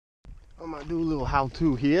I'm gonna do a little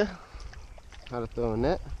how-to here. How to throw a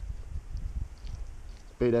net.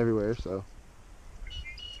 Bait everywhere, so.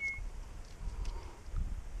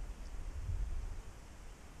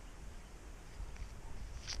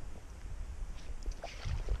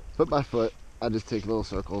 Foot by foot, I just take little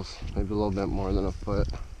circles, maybe a little bit more than a foot.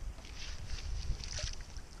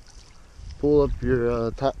 Pull up your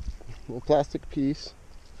little plastic piece.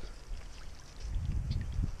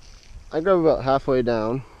 I grab about halfway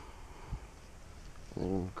down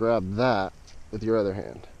and grab that with your other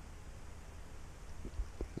hand.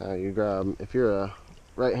 Now you grab, if you're a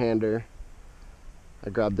right-hander, I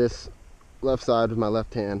grab this left side with my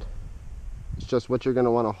left hand. It's just what you're going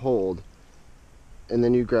to want to hold. And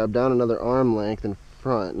then you grab down another arm length in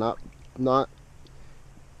front, not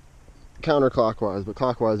counterclockwise, but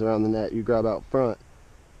clockwise around the net. You grab out front,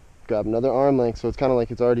 grab another arm length, so it's kind of like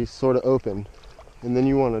it's already sort of open. And then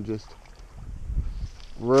you want to just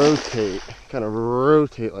rotate, kind of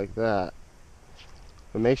rotate like that.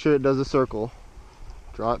 But make sure it does a circle.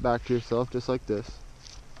 Draw it back to yourself just like this.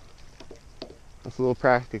 That's a little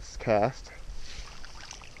practice cast.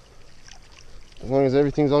 As long as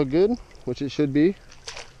everything's all good, which it should be.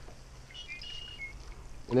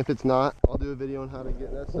 And if it's not, I'll do a video on how to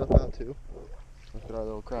get that stuff out too. Look at our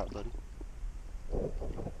little crap, buddy.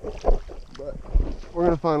 But we're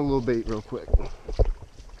gonna find a little bait real quick.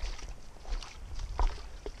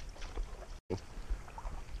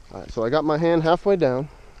 Alright, so I got my hand halfway down.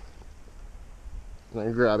 And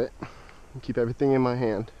I grab it and keep everything in my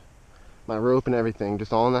hand. My rope and everything,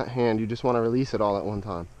 just all in that hand. You just want to release it all at one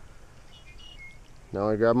time. Now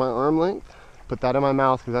I grab my arm length, put that in my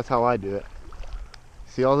mouth because that's how I do it.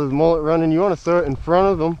 See all this mullet running? You want to throw it in front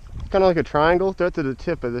of them, kind of like a triangle. Throw it to the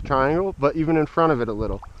tip of the triangle, but even in front of it a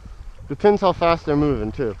little. Depends how fast they're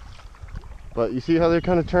moving too. But you see how they're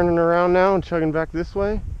kind of turning around now and chugging back this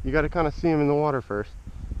way? You got to kind of see them in the water first,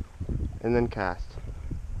 and then cast.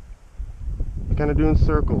 You're kind of doing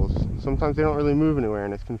circles. Sometimes they don't really move anywhere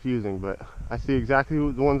and it's confusing, but I see exactly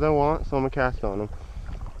the ones I want, so I'm gonna cast on them.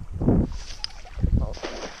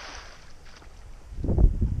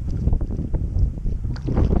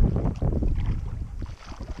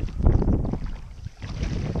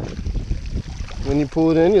 When you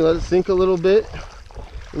pull it in, you let it sink a little bit,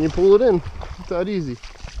 and you pull it in. It's that easy.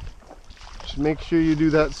 Just make sure you do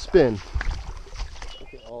that spin.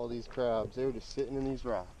 Look at all these crabs. They were just sitting in these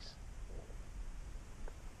rocks.